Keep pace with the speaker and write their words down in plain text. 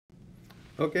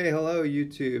Okay, hello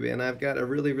YouTube, and I've got a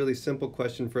really simple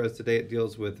question for us today. It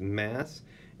deals with mass,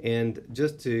 and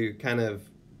just to kind of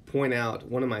point out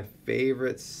one of my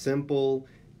favorite simple,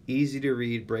 easy to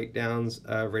read breakdowns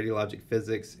of radiologic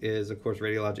physics is, of course,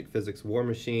 Radiologic Physics War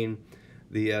Machine,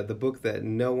 the book that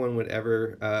no one would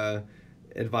ever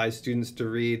advise students to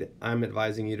read. I'm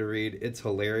advising you to read. It's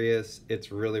hilarious.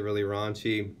 It's really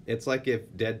raunchy. It's like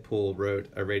if Deadpool wrote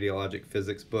a radiologic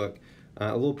physics book.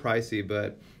 A little pricey,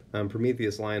 but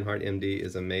Prometheus Lionheart MD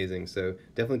is amazing, so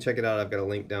definitely check it out. I've got a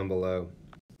link down below.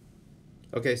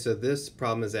 Okay, so this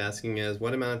problem is asking us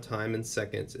what amount of time in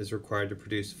seconds is required to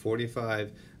produce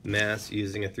 45 mass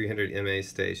using a 300 mA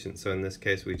station. So in this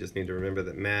case, we just need to remember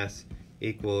that mass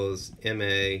equals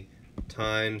mA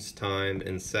times time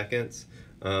in seconds.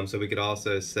 So we could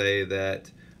also say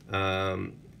that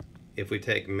if we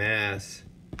take mass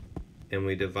and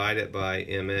we divide it by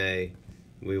mA,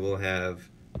 we will have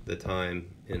the time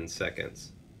in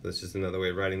seconds. That's just another way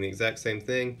of writing the exact same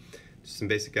thing. Just some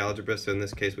basic algebra. So in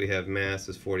this case we have mass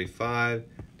is 45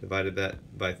 divided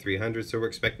by 300. So we're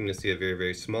expecting to see a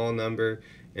very small number,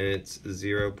 and it's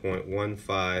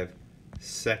 0.15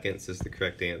 seconds is the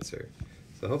correct answer.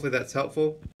 So hopefully that's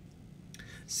helpful.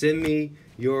 Send me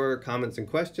your comments and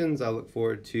questions. I look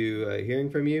forward to hearing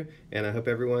from you, and I hope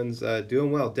everyone's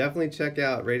doing well. Definitely check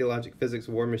out Radiologic Physics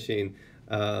War Machine.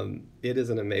 It is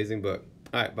an amazing book.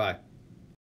 All right, bye.